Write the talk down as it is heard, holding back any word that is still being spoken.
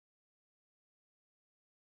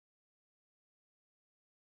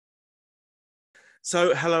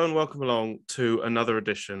So, hello and welcome along to another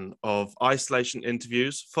edition of Isolation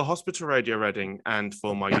Interviews for Hospital Radio Reading and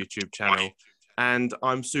for my YouTube channel. And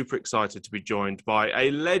I'm super excited to be joined by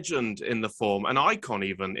a legend in the form, an icon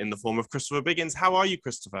even in the form of Christopher Biggins. How are you,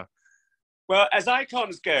 Christopher? Well, as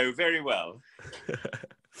icons go, very well.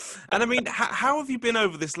 And I mean, how have you been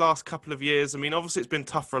over this last couple of years? I mean, obviously it's been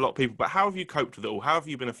tough for a lot of people, but how have you coped with it all? How have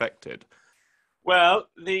you been affected? Well,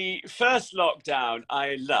 the first lockdown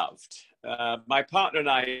I loved. My partner and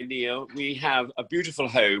I, Neil, we have a beautiful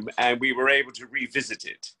home and we were able to revisit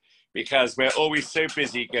it because we're always so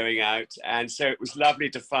busy going out. And so it was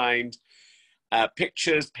lovely to find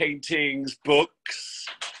pictures, paintings, books,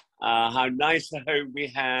 how nice a home we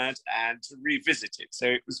had and to revisit it.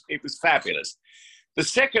 So it was fabulous. The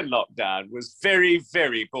second lockdown was very,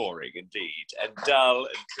 very boring indeed and dull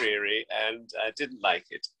and dreary, and I didn't like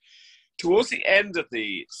it. Towards the end of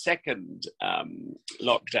the second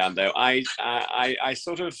lockdown, though, I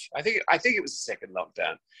think it was the second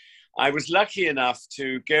lockdown. I was lucky enough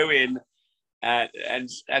to go in and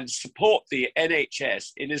support the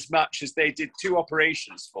NHS in as much as they did two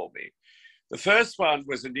operations for me. The first one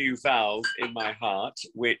was a new valve in my heart,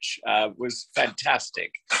 which was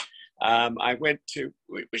fantastic. I went to,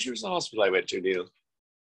 which was the hospital I went to, Neil?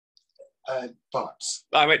 Barts.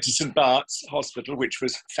 I went to St. Bart's Hospital, which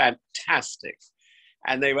was fantastic.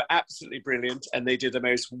 And they were absolutely brilliant. And they did the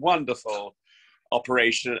most wonderful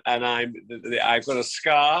operation. And I've got a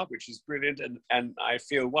scar, which is brilliant. And I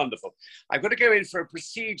feel wonderful. I've got to go in for a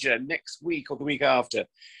procedure next week or the week after,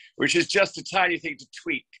 which is just a tiny thing to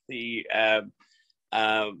tweak the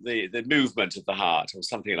movement of the heart or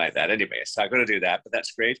something like that. Anyway, so I've got to do that, but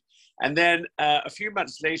that's great. And then a few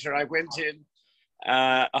months later, I went in,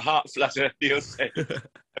 a heart flutter, Neil said.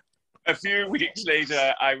 A few weeks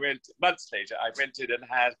later, months later, I went in and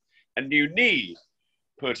had a new knee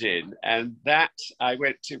put in. And that I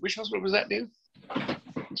went to, which hospital was that, Neil?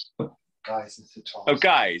 Guy's and St. Thomas. Oh,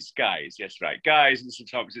 Guy's, yes, right. Guy's and St.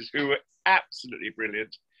 Thomas's, who were absolutely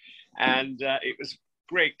brilliant. And it was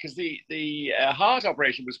great because the heart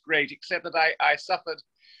operation was great, except that I suffered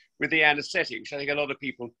with the anaesthetic, which I think a lot of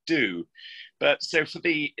people do. But so for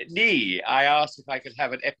the knee, I asked if I could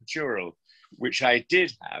have an epidural, which I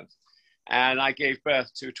did have. And I gave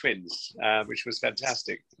birth to twins, which was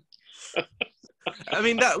fantastic. I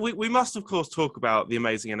mean, we must, of course, talk about the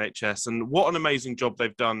amazing NHS and what an amazing job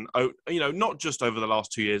they've done, not just over the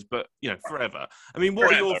last 2 years, but, forever. I mean,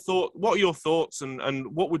 what are your thoughts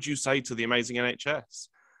and what would you say to the amazing NHS?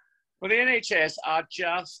 Well, the NHS are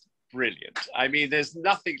just brilliant. I mean, there's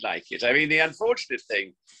nothing like it. I mean, the unfortunate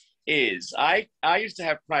thing is I used to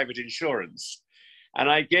have private insurance and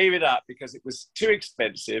I gave it up because it was too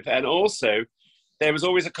expensive. And also there was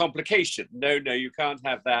always a complication. No, you can't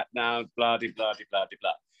have that now, blah, blah, blah, blah,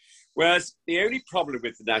 blah. Whereas the only problem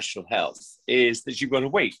with the National Health is that you've got to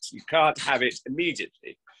wait. You can't have it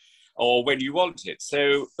immediately or when you want it.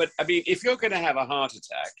 So, but I mean, if you're going to have a heart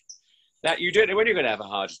attack, that you don't know when you're going to have a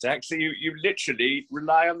heart attack, so you literally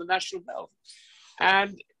rely on the National Health.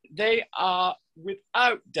 And they are,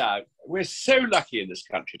 without doubt, we're so lucky in this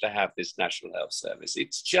country to have this National Health Service.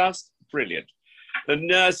 It's just brilliant. The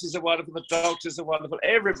nurses are wonderful, the doctors are wonderful,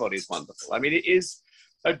 everybody's wonderful. I mean, it is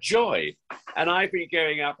a joy. And I've been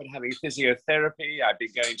going up and having physiotherapy. I've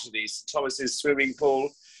been going to the St. Thomas's swimming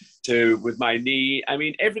pool with my knee. I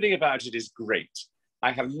mean, everything about it is great.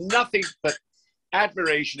 I have nothing but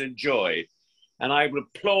admiration and joy, and I will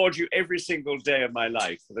applaud you every single day of my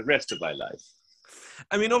life for the rest of my life.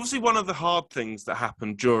 I mean, obviously one of the hard things that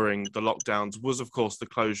happened during the lockdowns was, of course, the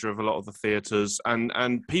closure of a lot of the theatres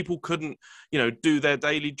and people couldn't, do their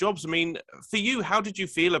daily jobs. I mean, for you, how did you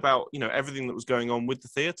feel about, everything that was going on with the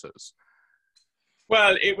theatres?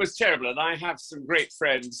 Well, it was terrible, and I have some great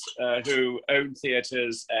friends who own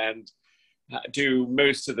theatres and do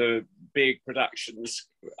most of the big productions,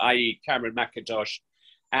 i.e. Cameron Mackintosh.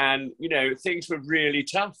 And, things were really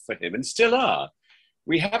tough for him and still are.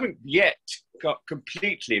 We haven't yet got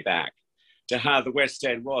completely back to how the West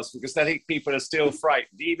End was because I think people are still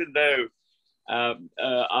frightened, even though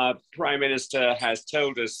our Prime Minister has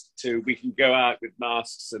told us we can go out with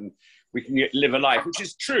masks and we can live a life, which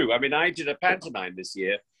is true. I mean, I did a pantomime this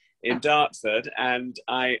year in Dartford, and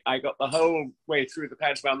I got the whole way through the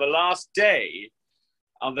pantomime. On the last day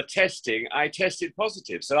on the testing, I tested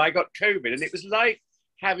positive. So I got COVID, and it was like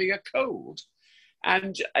having a cold.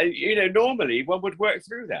 And, normally one would work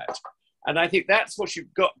through that. And I think that's what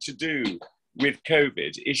you've got to do with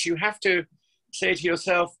COVID, is you have to say to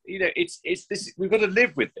yourself, it's this, we've got to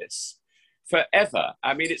live with this forever.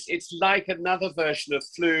 I mean, it's like another version of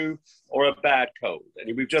flu or a bad cold.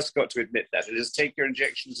 And we've just got to admit that and just take your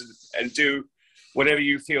injections and do whatever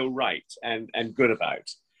you feel right and good about.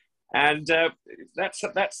 And that's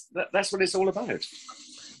what it's all about.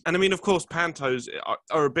 And I mean, of course, pantos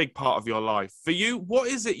are a big part of your life. For you, what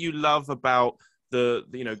is it you love about the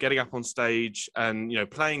getting up on stage and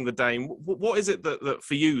playing the Dame? What is it that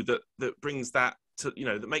for you that brings that to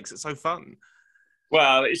that makes it so fun?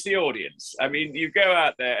 Well, it's the audience. I mean, you go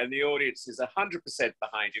out there and the audience is 100%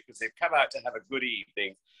 behind you because they've come out to have a good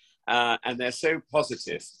evening, and they're so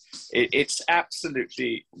positive. It's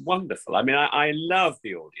absolutely wonderful. I mean, I love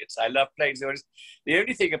the audience. I love playing to the audience. The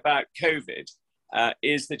only thing about COVID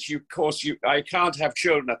is that I can't have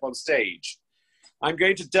children up on stage. I'm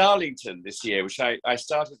going to Darlington this year, which I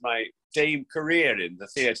started my Dame career in the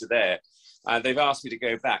theatre there. They've asked me to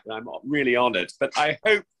go back, and I'm really honoured. But I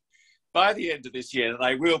hope by the end of this year that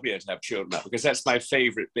I will be able to have children up, because that's my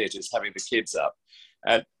favourite bit, is having the kids up,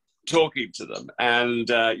 talking to them.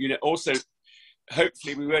 And, also,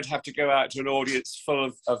 hopefully we won't have to go out to an audience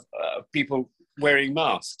full of people wearing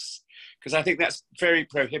masks, because I think that's very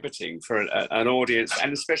prohibiting for an audience,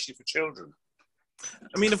 and especially for children.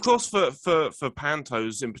 I mean, of course, for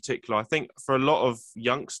pantos in particular, I think for a lot of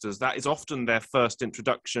youngsters, that is often their first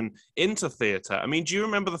introduction into theatre. I mean, do you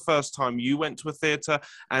remember the first time you went to a theatre,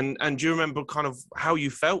 and do you remember kind of how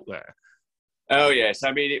you felt there? Oh, yes.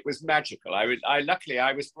 I mean, it was magical. Luckily,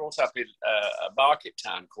 I was brought up in a market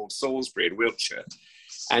town called Salisbury in Wiltshire,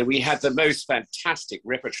 and we had the most fantastic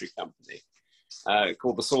repertory company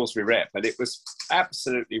called the Salisbury Rep, and it was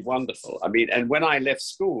absolutely wonderful. I mean, and when I left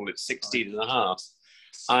school at 16 and a half,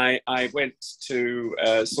 I went to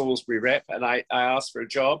Salisbury Rep, and I asked for a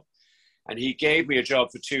job, and he gave me a job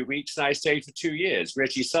for 2 weeks, and I stayed for 2 years.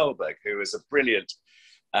 Reggie Solberg, who was a brilliant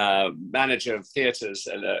manager of theatres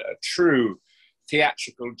and a true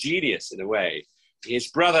theatrical genius in a way. His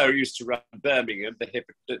brother used to run Birmingham, the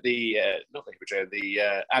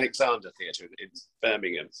Alexander Theatre in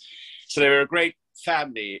Birmingham. So they were a great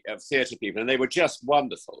family of theatre people, and they were just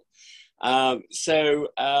wonderful. So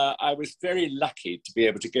I was very lucky to be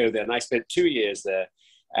able to go there, and I spent 2 years there.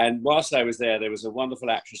 And whilst I was there was a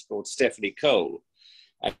wonderful actress called Stephanie Cole.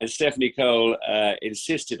 And Stephanie Cole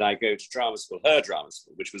insisted I go to drama school, her drama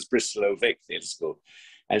school, which was Bristol Old Vic Theatre School.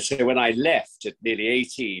 And so when I left at nearly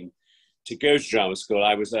 18 to go to drama school,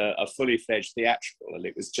 I was a fully fledged theatrical, and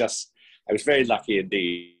it was just, I was very lucky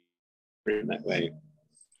indeed in that way.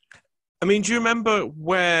 I mean, do you remember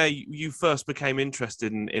where you first became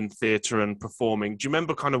interested in theatre and performing? Do you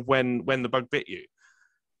remember kind of when the bug bit you?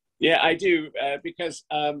 Yeah, I do, because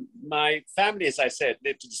my family, as I said,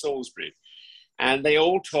 lived in Salisbury, and they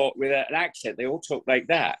all talk with an accent. They all talk like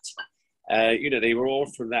that. They were all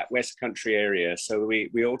from that West Country area, so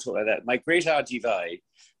we all talk like that. My great auntie Vi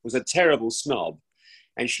was a terrible snob,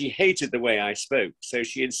 and she hated the way I spoke, so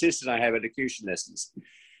she insisted I have elocution lessons.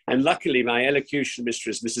 And luckily, my elocution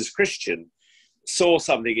mistress, Mrs. Christian, saw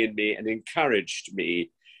something in me and encouraged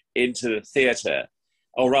me into theatre,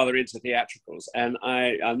 or rather into theatricals. And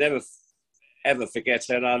I'll never, ever forget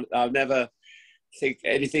her, and I'll never think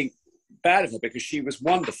anything bad of her, because she was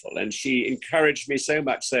wonderful, and she encouraged me so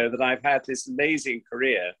much so that I've had this amazing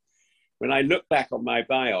career. When I look back on my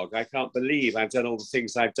biog, I can't believe I've done all the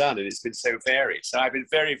things I've done, and it's been so varied. So I've been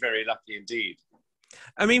very, very lucky indeed.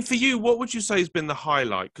 I mean, for you, what would you say has been the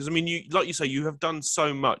highlight? Because I mean, like you say, you have done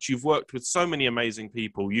so much. You've worked with so many amazing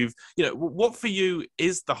people. What for you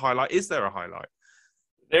is the highlight? Is there a highlight?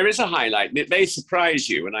 There is a highlight, and it may surprise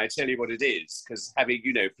you when I tell you what it is, because having,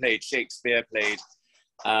 played Shakespeare,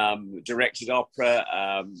 directed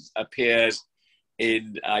opera, appeared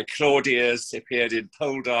in Claudius, appeared in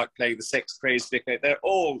Poldark, playing the sex-crazed vicar. They're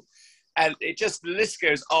all, and it just, the list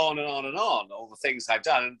goes on and on and on, all the things I've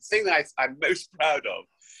done. And the thing that I'm most proud of,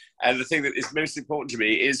 and the thing that is most important to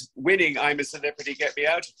me, is winning I'm a Celebrity, Get Me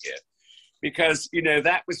Out of Here. Because,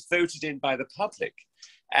 that was voted in by the public.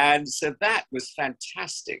 And so that was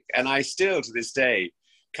fantastic. And I still, to this day,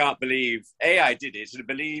 can't believe, I did it, and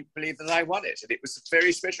believe that I won it. And it was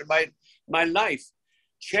very special. My life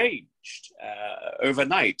changed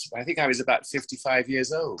overnight. I think I was about 55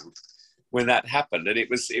 years old when that happened, and it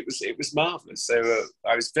was marvelous. So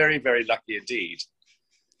I was very, very lucky indeed.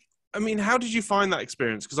 I mean, how did you find that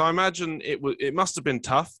experience? Because I imagine it must have been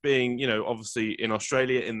tough being, obviously in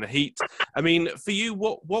Australia in the heat. I mean, for you,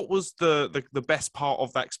 what was the best part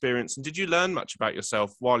of that experience? And did you learn much about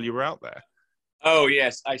yourself while you were out there? Oh,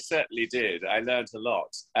 yes, I certainly did. I learned a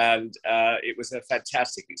lot, and it was a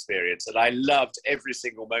fantastic experience, and I loved every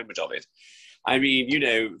single moment of it. I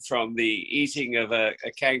mean, from the eating of a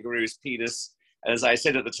kangaroo's penis, as I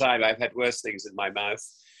said at the time, I've had worse things in my mouth,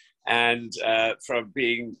 and from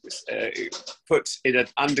being put in an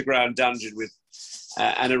underground dungeon with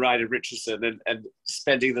Anna Ryder Richardson and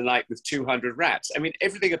spending the night with 200 rats. I mean,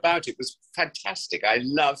 everything about it was fantastic. I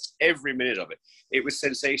loved every minute of it. It was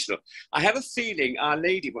sensational. I have a feeling Our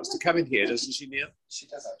Lady wants to come in here, doesn't she, Neil? She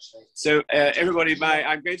does, actually. So, everybody,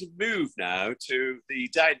 I'm going to move now to the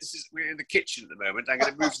we're in the kitchen at the moment. I'm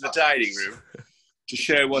going to move to the dining room to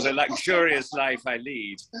show what a luxurious life I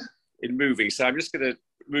lead in moving. So I'm just going to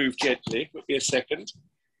move gently. Give me a second.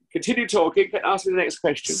 Continue talking. Ask me the next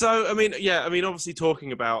question. So, obviously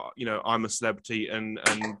talking about, I'm a celebrity and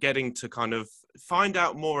getting to kind of find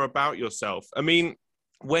out more about yourself. I mean,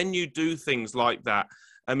 when you do things like that,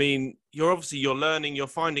 I mean, you're learning, you're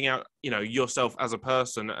finding out, yourself as a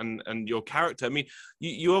person and your character. I mean,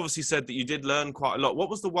 you obviously said that you did learn quite a lot. What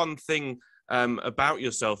was the one thing about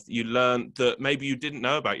yourself that you learned that maybe you didn't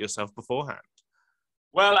know about yourself beforehand?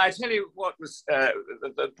 Well, I tell you what was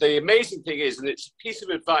the amazing thing is, and it's a piece of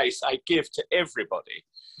advice I give to everybody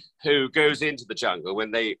who goes into the jungle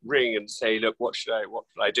when they ring and say, look, what should I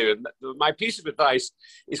do? And my piece of advice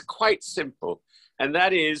is quite simple, and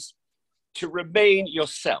that is to remain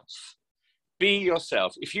yourself. Be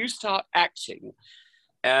yourself. If you start acting,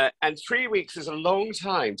 and 3 weeks is a long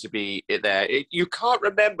time to be there, you can't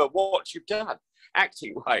remember what you've done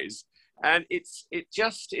acting-wise. And it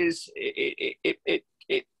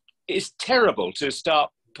is terrible to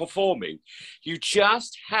start performing. You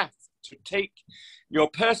just have to take your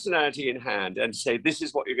personality in hand and say, this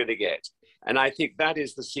is what you're going to get. And I think that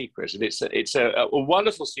is the secret. And it's a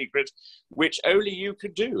wonderful secret, which only you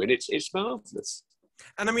can do. And it's marvelous.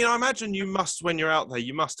 And I mean, I imagine you must, when you're out there,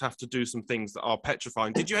 you must have to do some things that are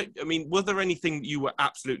petrifying. Was there anything you were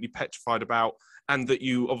absolutely petrified about and that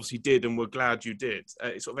you obviously did and were glad you did?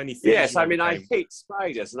 Sort of anything? Yes, I mean, I hate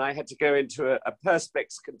spiders, and I had to go into a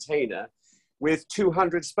Perspex container with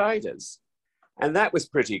 200 spiders. And that was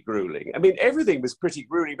pretty grueling. I mean, everything was pretty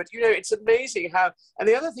grueling, but it's amazing how, and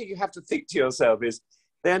the other thing you have to think to yourself is,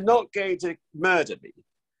 they're not going to murder me.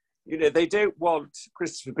 They don't want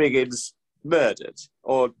Christopher Biggins murdered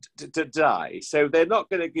or to die. So they're not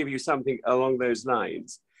going to give you something along those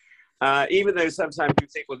lines. Even though sometimes you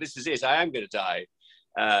think, well, this is it, I am going to die,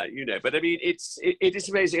 But I mean, it is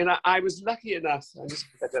amazing. And I was lucky enough, to,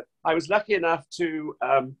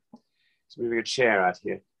 let's move a chair out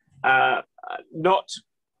here, not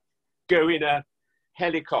go in a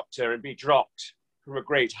helicopter and be dropped from a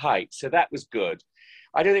great height. So that was good.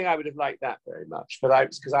 I don't think I would have liked that very much, but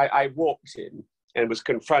because I walked in and was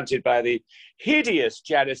confronted by the hideous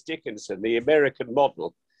Janice Dickinson, the American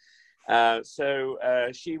model. So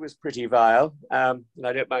she was pretty vile, and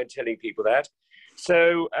I don't mind telling people that.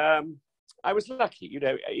 So I was lucky,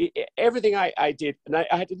 everything I did, and I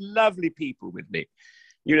had lovely people with me.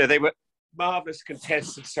 They were marvelous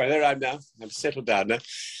contestants. Sorry, there I am now. I'm settled down now.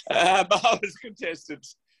 Marvelous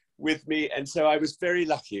contestants with me, and so I was very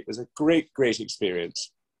lucky. It was a great, great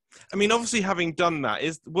experience. I mean, obviously, having done that,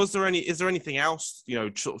 is there anything else,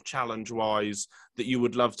 sort of challenge-wise that you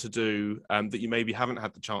would love to do that you maybe haven't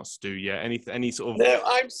had the chance to do yet? Any sort of? No,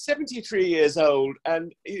 I'm 73 years old,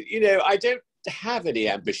 and I don't have any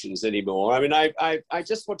ambitions anymore. I mean, I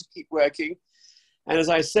just want to keep working, and as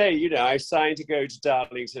I say, I signed to go to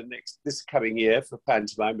Darlington this coming year for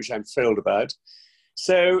pantomime, which I'm thrilled about.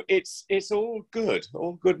 So it's all good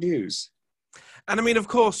news. And I mean, of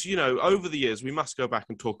course, over the years, we must go back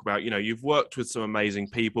and talk about, you've worked with some amazing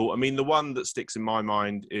people. I mean, the one that sticks in my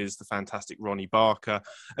mind is the fantastic Ronnie Barker.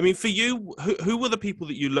 I mean, for you, who were the people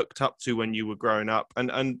that you looked up to when you were growing up,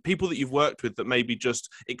 and people that you've worked with that maybe just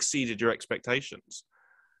exceeded your expectations?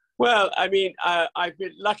 Well, I mean, I've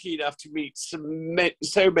been lucky enough to meet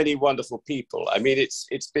so many wonderful people. I mean,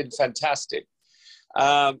 it's been fantastic.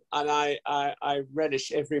 And I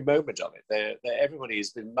relish every moment of it. Everybody has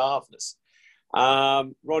been marvelous.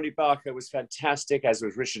 Ronnie Barker was fantastic, as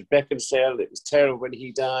was Richard Beckinsale. It was terrible when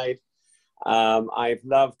he died. I've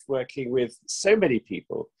loved working with so many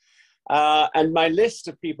people. And my list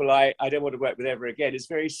of people I don't want to work with ever again is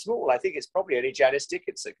very small. I think it's probably only Janice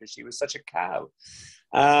Dickinson, because she was such a cow.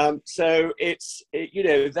 So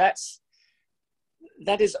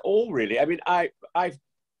that is all really. I mean, I've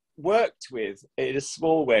worked with, in a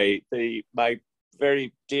small way, my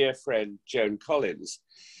very dear friend Joan Collins,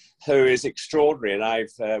 who is extraordinary,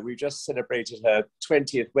 and we just celebrated her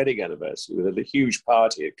 20th wedding anniversary with a huge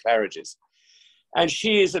party at Claridge's, and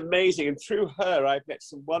she is amazing. And through her, I've met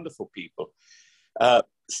some wonderful people.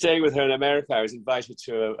 Staying with her in America, I was invited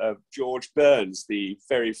to a George Burns, the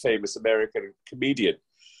very famous American comedian,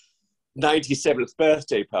 97th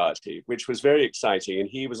birthday party, which was very exciting. And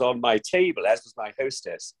he was on my table, as was my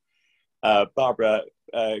hostess, Barbara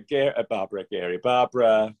Barbara Gary.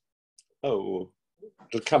 Barbara, oh,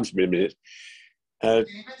 it'll come to me in a minute.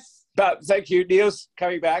 But thank you, Neil's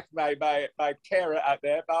coming back, my carer out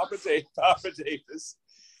there, Barbara Davis.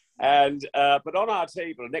 And but on our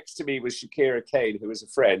table next to me was Shakira Kane, who was a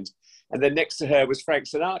friend, and then next to her was Frank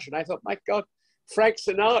Sinatra. And I thought, my God, Frank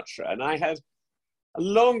Sinatra. And I had a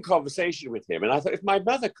long conversation with him. And I thought, if my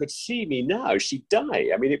mother could see me now, she'd die.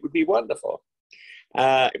 I mean, it would be wonderful.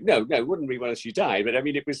 No, it wouldn't be when she died. But I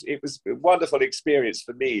mean, it was a wonderful experience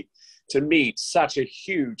for me to meet such a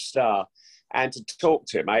huge star and to talk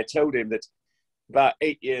to him. I told him that about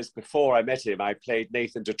 8 years before I met him, I played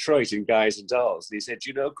Nathan Detroit in Guys and Dolls. And he said,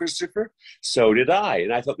 you know, Christopher, so did I.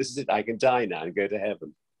 And I thought, this is it. I can die now and go to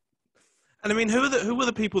heaven. And I mean, who were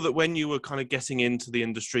the people that when you were kind of getting into the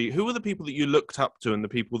industry, who were the people that you looked up to and the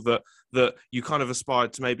people that you kind of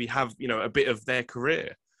aspired to maybe have, you know, a bit of their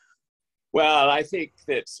career? Well, I think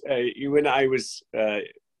that when I was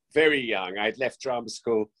very young, I'd left drama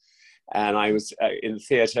school and I was in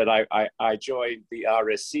theatre, and I joined the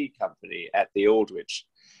RSC company at the Aldwych.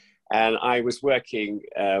 And I was working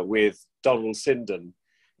with Donald Sinden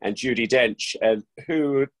and Judi Dench, and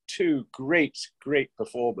who were two great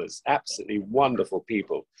performers, absolutely wonderful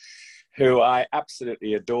people, who I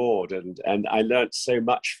absolutely adored, and I learnt so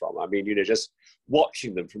much from. I mean, you know, just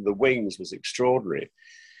watching them from the wings was extraordinary.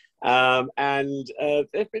 And there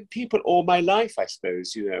have been people all my life, I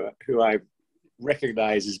suppose, you know, who I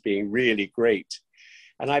recognize as being really great.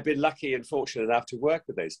 And I've been lucky and fortunate enough to work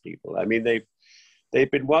with those people. I mean, they've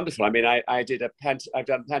been wonderful. I mean, I've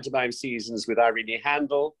done pantomime seasons with Irene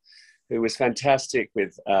Handel, who was fantastic,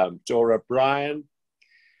 with Dora Bryan.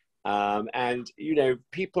 And, you know,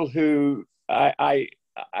 people who I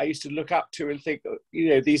used to look up to and think, you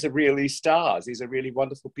know, these are really stars. These are really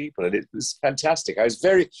wonderful people. And it was fantastic. I was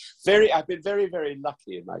I've been very, very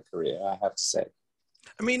lucky in my career, I have to say.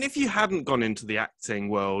 I mean, if you hadn't gone into the acting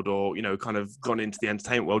world or, you know, kind of gone into the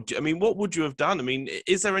entertainment world, I mean, what would you have done? I mean,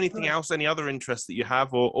 is there anything else, any other interests that you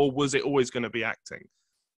have, or was it always going to be acting?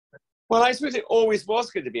 Well, I suppose it always was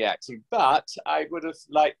going to be acting, but I would have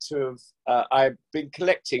liked to have, I've been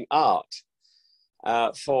collecting art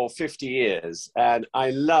for 50 years, and I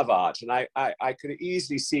love art, and I could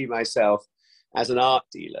easily see myself as an art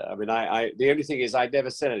dealer. I mean, the only thing is I'd never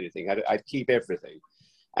sell anything. I'd keep everything.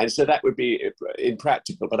 And so that would be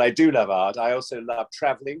impractical, but I do love art. I also love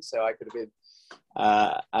traveling, so I could have been,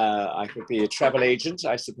 I could be a travel agent,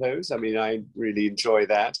 I suppose. I mean, I really enjoy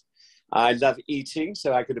that. I love eating,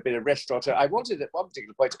 so I could have been a restaurateur. I wanted at one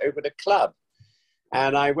particular point to open a club,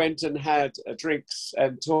 and I went and had drinks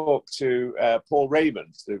and talked to Paul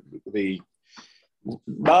Raymond, the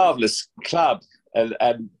marvelous club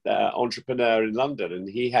and entrepreneur in London, and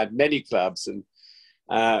he had many clubs, and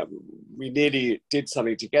we nearly did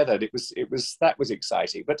something together. And that was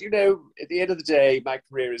exciting. But, you know, at the end of the day, my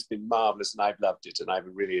career has been marvelous and I've loved it and I've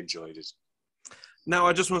really enjoyed it. Now,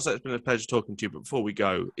 I just want to say it's been a pleasure talking to you. But before we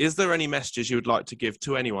go, is there any messages you would like to give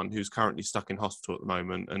to anyone who's currently stuck in hospital at the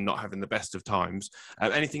moment and not having the best of times?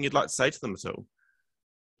 Anything you'd like to say to them at all?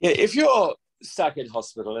 Yeah, if you're stuck in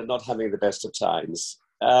hospital and not having the best of times,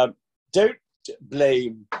 don't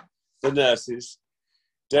blame the nurses.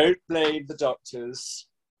 Don't blame the doctors.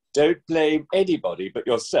 Don't blame anybody but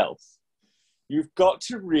yourself. You've got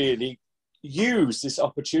to really use this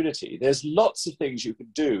opportunity. There's lots of things you can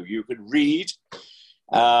do. You can read.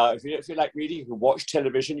 If you don't feel like reading, you can watch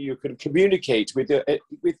television. You can communicate with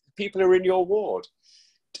people who are in your ward.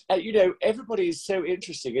 You know, everybody is so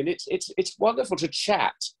interesting, and it's wonderful to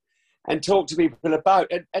chat and talk to people about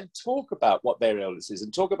and talk about what their illness is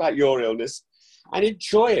and talk about your illness. And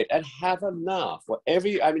enjoy it and have a laugh. I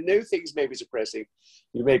mean, no things may be depressing.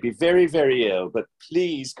 You may be very, very ill, but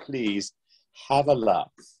please, please have a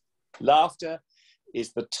laugh. Laughter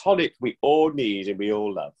is the tonic we all need and we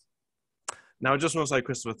all love. Now, I just want to say,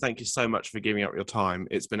 Christopher, thank you so much for giving up your time.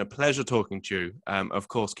 It's been a pleasure talking to you. Of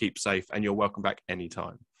course, keep safe, and you're welcome back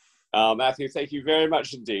anytime. Matthew, thank you very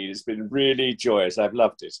much indeed. It's been really joyous. I've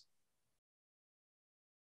loved it.